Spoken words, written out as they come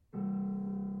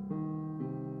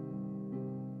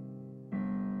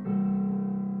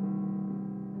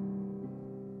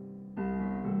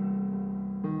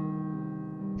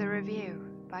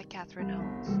by Catherine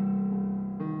Holmes.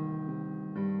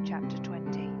 Chapter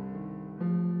 20.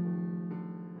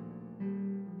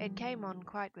 It came on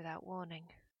quite without warning.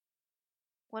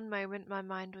 One moment my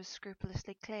mind was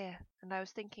scrupulously clear, and I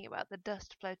was thinking about the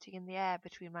dust floating in the air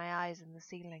between my eyes and the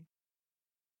ceiling.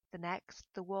 The next,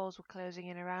 the walls were closing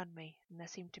in around me, and there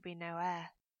seemed to be no air.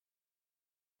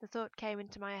 The thought came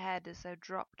into my head as though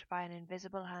dropped by an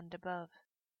invisible hand above.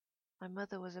 My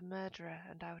mother was a murderer,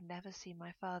 and I would never see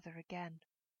my father again.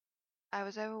 I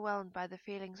was overwhelmed by the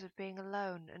feelings of being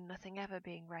alone and nothing ever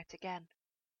being right again.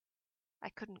 I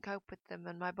couldn't cope with them,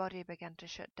 and my body began to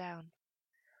shut down.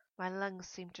 My lungs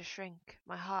seemed to shrink,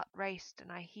 my heart raced,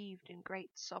 and I heaved in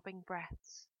great sobbing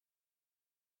breaths.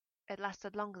 It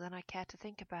lasted longer than I cared to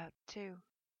think about, too.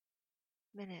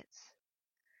 Minutes.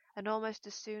 And almost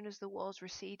as soon as the walls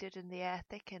receded and the air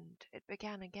thickened, it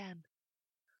began again.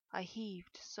 I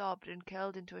heaved, sobbed, and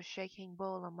curled into a shaking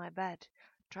ball on my bed,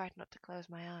 and tried not to close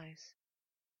my eyes.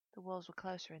 The walls were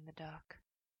closer in the dark.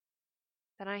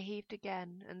 Then I heaved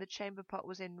again, and the chamber pot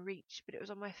was in reach, but it was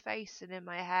on my face and in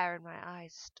my hair, and my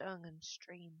eyes stung and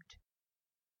streamed.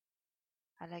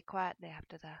 I lay quietly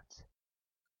after that.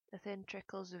 The thin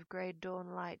trickles of grey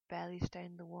dawn light barely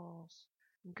stained the walls,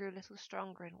 and grew a little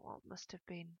stronger in what must have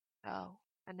been,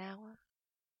 an hour,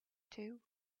 2,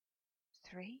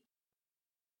 3.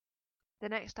 The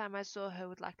next time I saw her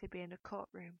would likely be in a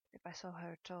courtroom, if I saw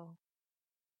her at all.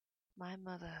 My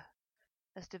mother,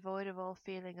 as devoid of all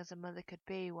feeling as a mother could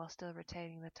be while still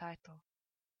retaining the title.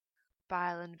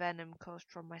 Bile and venom coursed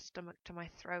from my stomach to my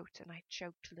throat, and I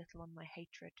choked a little on my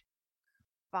hatred.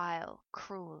 Vile,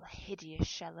 cruel, hideous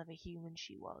shell of a human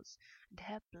she was, and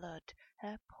her blood,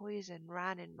 her poison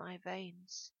ran in my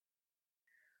veins.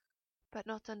 But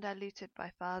not undiluted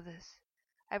by father's.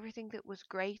 Everything that was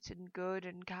great and good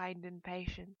and kind and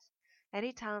patient,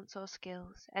 any talents or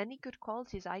skills, any good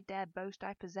qualities I dare boast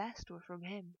I possessed were from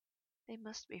him. They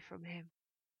must be from him.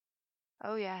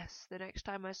 Oh yes, the next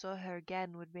time I saw her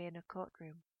again would be in a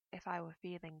courtroom, if I were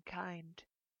feeling kind.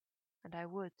 And I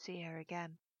would see her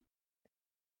again.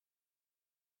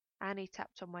 Annie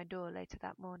tapped on my door later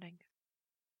that morning.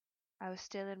 I was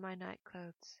still in my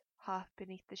nightclothes, half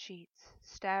beneath the sheets,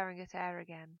 staring at air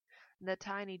again, and the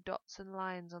tiny dots and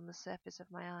lines on the surface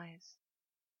of my eyes.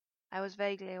 I was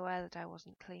vaguely aware that I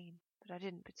wasn't clean, but I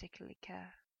didn't particularly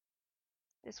care.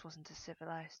 This wasn't a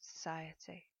civilized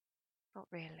society. Not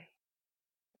really.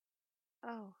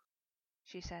 Oh,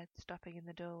 she said, stopping in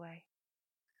the doorway.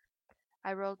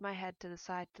 I rolled my head to the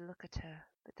side to look at her,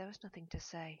 but there was nothing to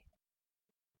say.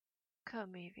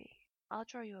 Come, Evey, I'll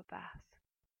draw you a bath.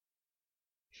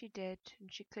 She did,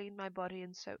 and she cleaned my body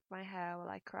and soaked my hair while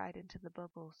I cried into the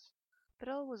bubbles. But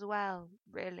all was well,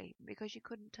 really, because you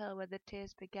couldn't tell where the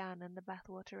tears began and the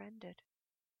bathwater ended.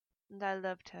 And I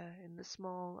loved her in the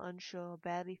small, unsure,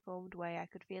 barely formed way I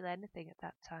could feel anything at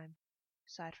that time,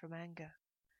 aside from anger.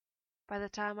 By the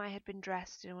time I had been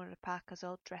dressed in one of Parker's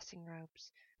old dressing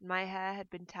robes, and my hair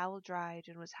had been towel-dried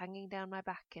and was hanging down my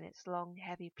back in its long,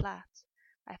 heavy plait,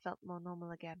 I felt more normal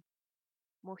again,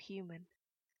 more human.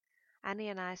 Annie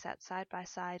and I sat side by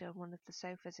side on one of the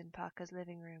sofas in Parker's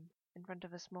living room, in front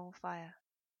of a small fire.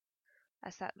 I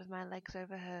sat with my legs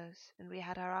over hers, and we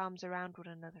had our arms around one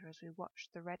another as we watched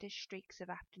the reddish streaks of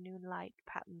afternoon light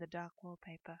pattern the dark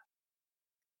wallpaper.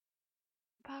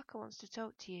 Parker wants to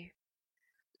talk to you.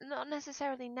 Not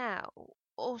necessarily now,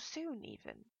 or soon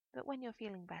even, but when you're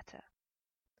feeling better.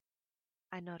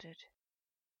 I nodded.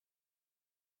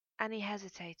 Annie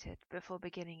hesitated before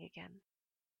beginning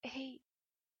again.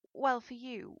 Well, for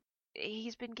you,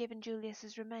 he's been given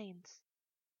Julius's remains.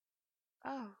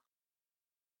 Oh,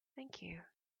 thank you.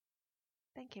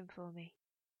 Thank him for me.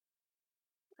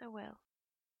 I will.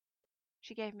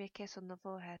 She gave me a kiss on the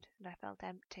forehead, and I felt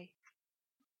empty.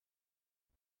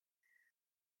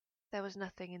 There was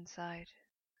nothing inside.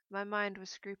 My mind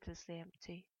was scrupulously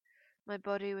empty. My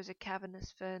body was a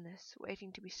cavernous furnace,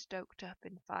 waiting to be stoked up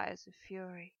in fires of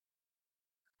fury.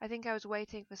 I think I was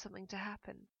waiting for something to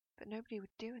happen, but nobody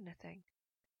would do anything.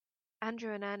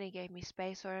 Andrew and Annie gave me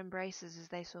space or embraces as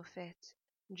they saw fit,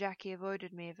 and Jackie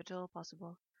avoided me if at all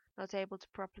possible, not able to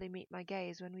properly meet my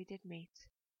gaze when we did meet.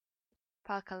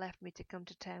 Parker left me to come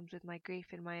to terms with my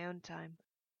grief in my own time,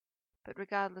 but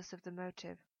regardless of the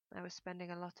motive, I was spending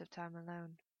a lot of time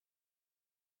alone.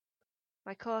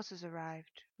 My courses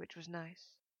arrived, which was nice.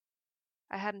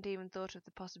 I hadn't even thought of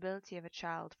the possibility of a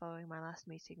child following my last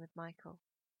meeting with Michael,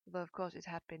 although of course it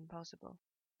had been possible.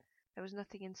 There was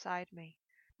nothing inside me,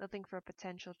 nothing for a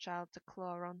potential child to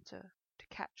claw onto, to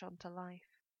catch onto life.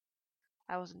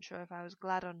 I wasn't sure if I was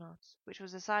glad or not, which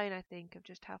was a sign, I think, of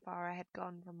just how far I had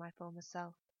gone from my former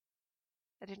self.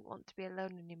 I didn't want to be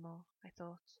alone anymore, I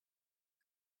thought.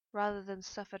 Rather than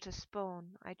suffer to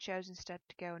spawn, I chose instead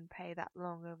to go and pay that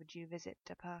long overdue visit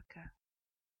to Parker.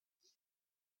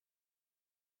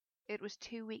 It was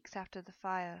 2 weeks after the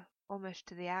fire, almost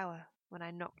to the hour, when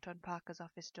I knocked on Parker's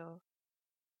office door.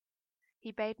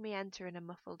 He bade me enter in a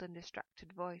muffled and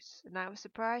distracted voice, and I was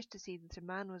surprised to see that a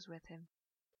man was with him.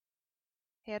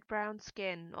 He had brown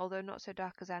skin, although not so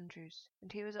dark as Andrew's,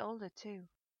 and he was older too.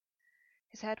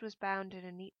 His head was bound in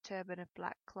a neat turban of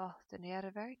black cloth, and he had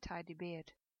a very tidy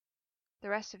beard. The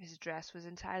rest of his dress was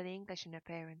entirely English in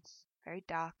appearance, very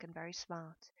dark and very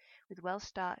smart, with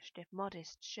well-starched if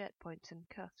modest shirt-points and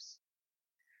cuffs.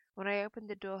 When I opened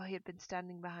the door he had been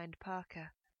standing behind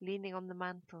Parker, leaning on the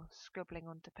mantel, scribbling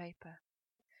onto paper.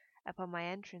 Upon my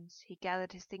entrance he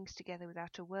gathered his things together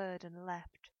without a word and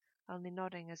left, only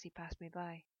nodding as he passed me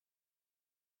by.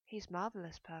 "He's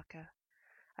marvellous, Parker,"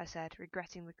 I said,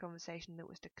 regretting the conversation that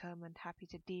was to come and happy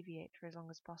to deviate for as long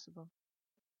as possible.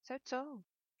 "So tall.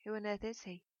 Who on earth is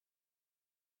he?"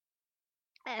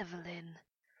 "Evelyn."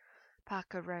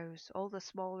 Parker rose, all the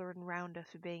smaller and rounder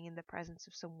for being in the presence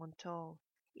of someone tall,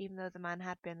 even though the man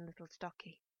had been a little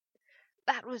stocky.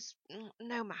 "That was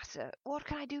no matter. What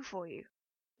can I do for you?"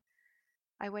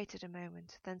 I waited a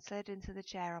moment, then slid into the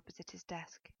chair opposite his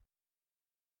desk.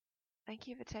 "Thank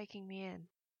you for taking me in.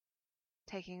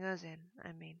 Taking us in,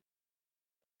 I mean."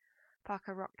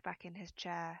 Parker rocked back in his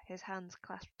chair, his hands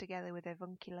clasped together with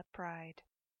avuncular pride.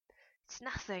 "It's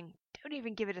nothing. Don't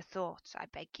even give it a thought, I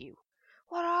beg you.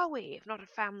 What are we, if not a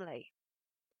family?"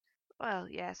 "Well,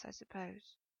 yes, I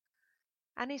suppose.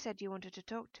 Annie said you wanted to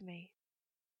talk to me.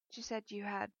 She said you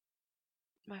had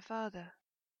my father."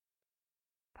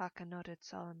 Parker nodded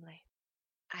solemnly.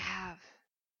 "I have.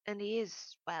 And he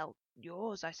is, well,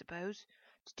 yours, I suppose,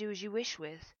 to do as you wish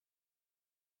with."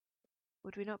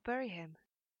 "Would we not bury him?"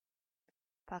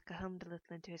 Parker hummed a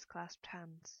little into his clasped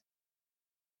hands.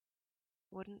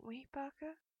 "Wouldn't we,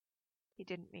 Parker?" He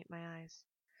didn't meet my eyes.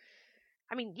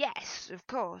 "I mean, yes, of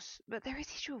course, but there is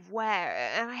the issue of where,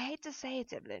 and I hate to say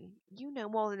it, Evelyn, you know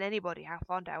more than anybody how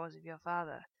fond I was of your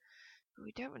father, but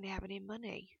we don't really have any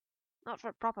money. Not for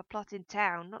a proper plot in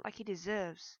town, not like he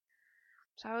deserves.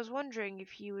 So I was wondering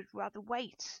if you would rather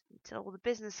wait until the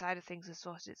business side of things has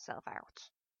sorted itself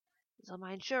out, until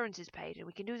my insurance is paid and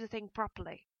we can do the thing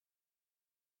properly."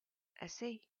 "I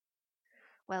see."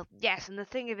 "Well, yes, and the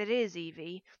thing of it is,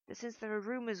 Evey, that since there are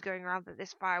rumours going around that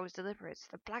this fire was deliberate,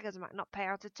 the blackguards might not pay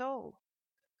out at all."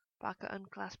 Parker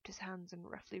unclasped his hands and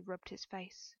roughly rubbed his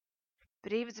face.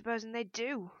 "But even supposing they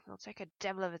do, they'll take a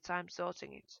devil of a time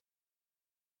sorting it."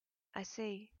 "I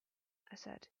see," I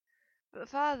said. "But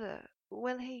father,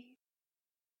 will he—"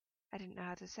 I didn't know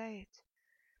how to say it.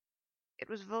 It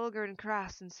was vulgar and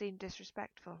crass and seemed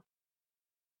disrespectful.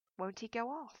 "Won't he go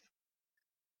off?"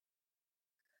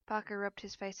 Parker rubbed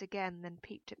his face again, then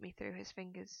peeped at me through his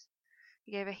fingers.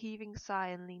 He gave a heaving sigh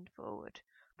and leaned forward,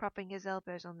 propping his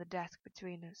elbows on the desk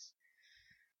between us.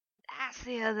 "That's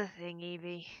the other thing,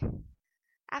 Evey.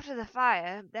 After the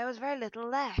fire, there was very little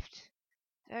left.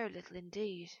 Very little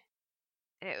indeed.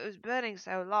 It was burning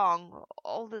so long,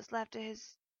 all that's left of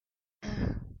his—"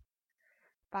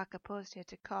 Parker paused here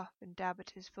to cough and dab at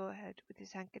his forehead with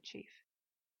his handkerchief.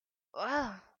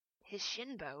 "Well, his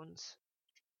shin bones."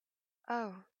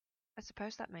 "Oh, I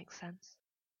suppose that makes sense."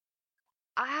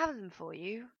 "I have them for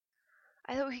you.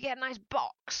 I thought we could get a nice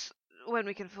box, when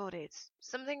we can afford it.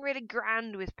 Something really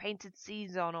grand with painted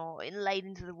seeds on, or inlaid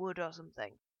into the wood or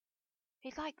something.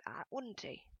 He'd like that, wouldn't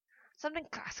he? Something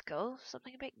classical,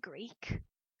 something a bit Greek.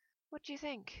 What do you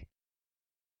think?"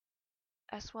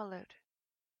 I swallowed.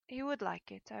 He would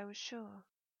like it, I was sure.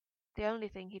 The only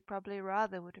thing he'd probably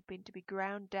rather would have been to be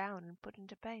ground down and put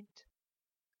into paint.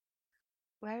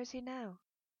 "Where is he now?"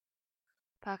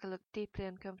 Parker looked deeply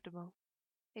uncomfortable.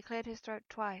 He cleared his throat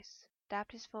twice,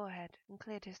 dabbed his forehead, and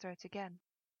cleared his throat again.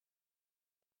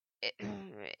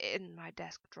 "In my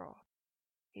desk drawer,"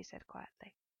 he said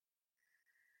quietly.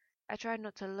 I tried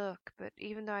not to look, but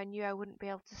even though I knew I wouldn't be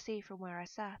able to see from where I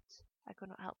sat, I could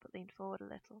not help but lean forward a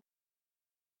little.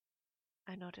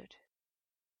 I nodded.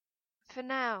 "For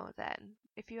now, then,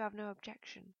 if you have no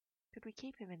objection, could we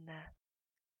keep him in there?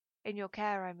 In your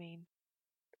care, I mean.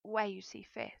 Where you see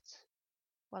fit,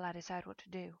 while I decide what to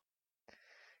do."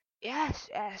 Yes,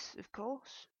 of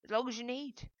course. As long as you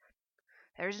need.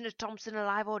 There isn't a Thompson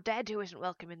alive or dead who isn't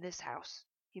welcome in this house,"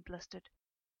 he blustered.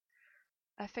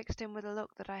 I fixed him with a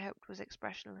look that I hoped was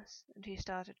expressionless, and he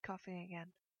started coughing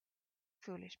again.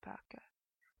 Foolish Parker.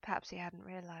 Perhaps he hadn't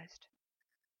realized.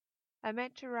 I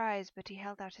meant to rise, but he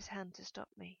held out his hand to stop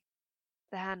me,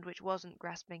 the hand which wasn't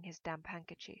grasping his damp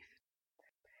handkerchief.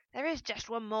 "There is just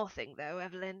one more thing, though,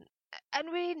 Evelyn.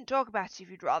 And we needn't talk about it if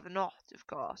you'd rather not, of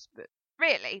course, but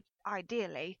really,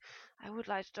 ideally, I would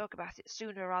like to talk about it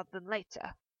sooner rather than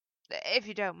later, if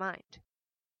you don't mind."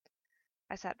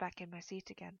 I sat back in my seat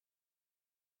again.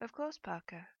 "Of course,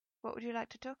 Parker. What would you like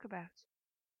to talk about?"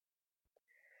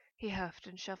 He huffed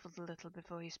and shuffled a little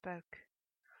before he spoke.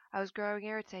 I was growing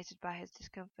irritated by his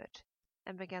discomfort,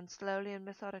 and began slowly and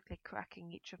methodically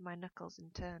cracking each of my knuckles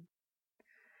in turn.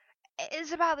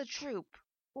 "It's about the troop.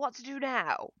 What to do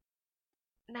now?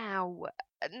 Now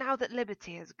that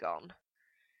Liberty has gone."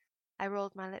 I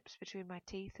rolled my lips between my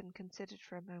teeth and considered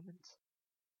for a moment.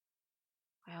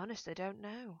 "I honestly don't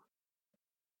know."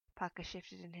 Parker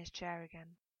shifted in his chair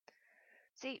again.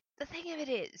 "See, the thing of it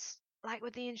is, like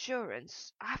with the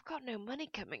insurance, I've got no money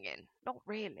coming in. Not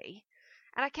really.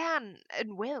 And I can,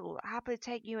 and will, happily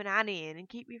take you and Annie in and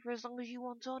keep you for as long as you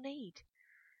want or need.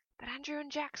 But Andrew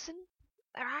and Jackson?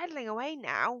 They're idling away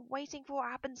now, waiting for what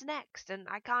happens next, and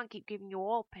I can't keep giving you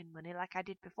all pin money like I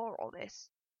did before all this.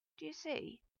 Do you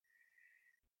see?"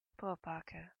 Poor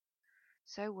Parker.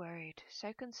 So worried,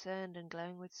 so concerned and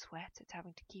glowing with sweat at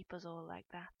having to keep us all like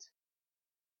that.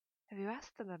 "Have you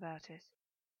asked them about it?"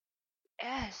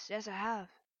 Yes, I have."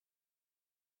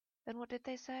 "Then what did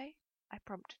they say?" I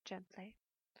prompted gently.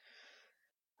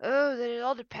 "Oh, that it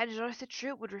all depended on if the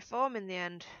troop would reform in the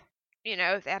end. You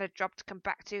know, if they had a job to come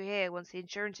back to here once the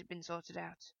insurance had been sorted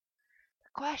out. The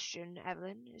question,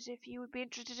 Evelyn, is if you would be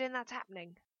interested in that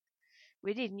happening.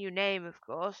 We need a new name, of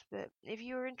course, but if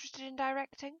you were interested in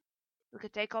directing, we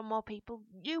could take on more people,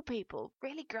 new people,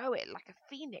 really grow it like a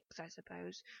phoenix, I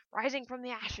suppose, rising from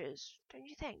the ashes, don't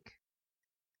you think?"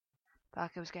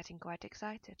 Parker was getting quite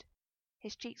excited.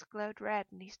 His cheeks glowed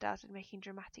red, and he started making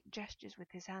dramatic gestures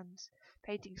with his hands,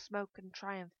 painting smoke and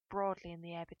triumph broadly in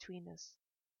the air between us.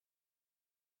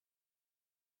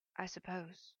 "I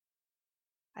suppose.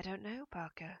 I don't know,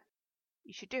 Parker.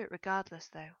 You should do it regardless,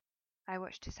 though." I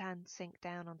watched his hand sink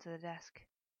down onto the desk.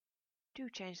 "Do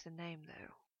change the name,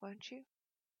 though, won't you?"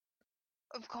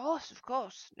 Of course,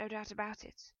 no doubt about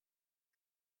it."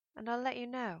 "And I'll let you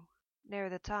know, nearer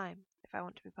the time, if I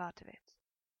want to be part of it."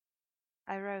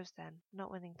 I rose then,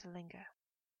 not willing to linger.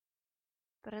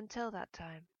 "But until that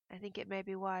time, I think it may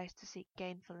be wise to seek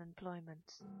gainful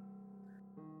employment."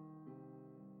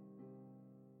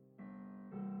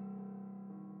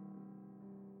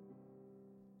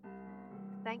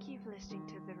 Thank you for listening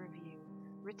to the review,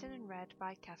 written and read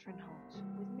by Catherine Holt,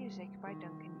 with music by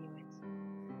Duncan Hewitt.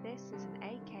 This is an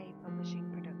AK Publishing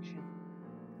production.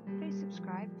 Please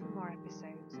subscribe for more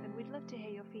episodes, and we'd love to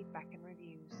hear your feedback and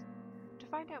reviews. To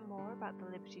find out more about the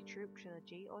Liberty Troop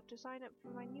trilogy, or to sign up for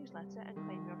my newsletter and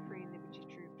claim your free Liberty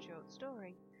Troop short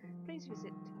story, please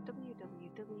visit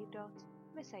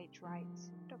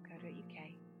www.misshwrites.co.uk.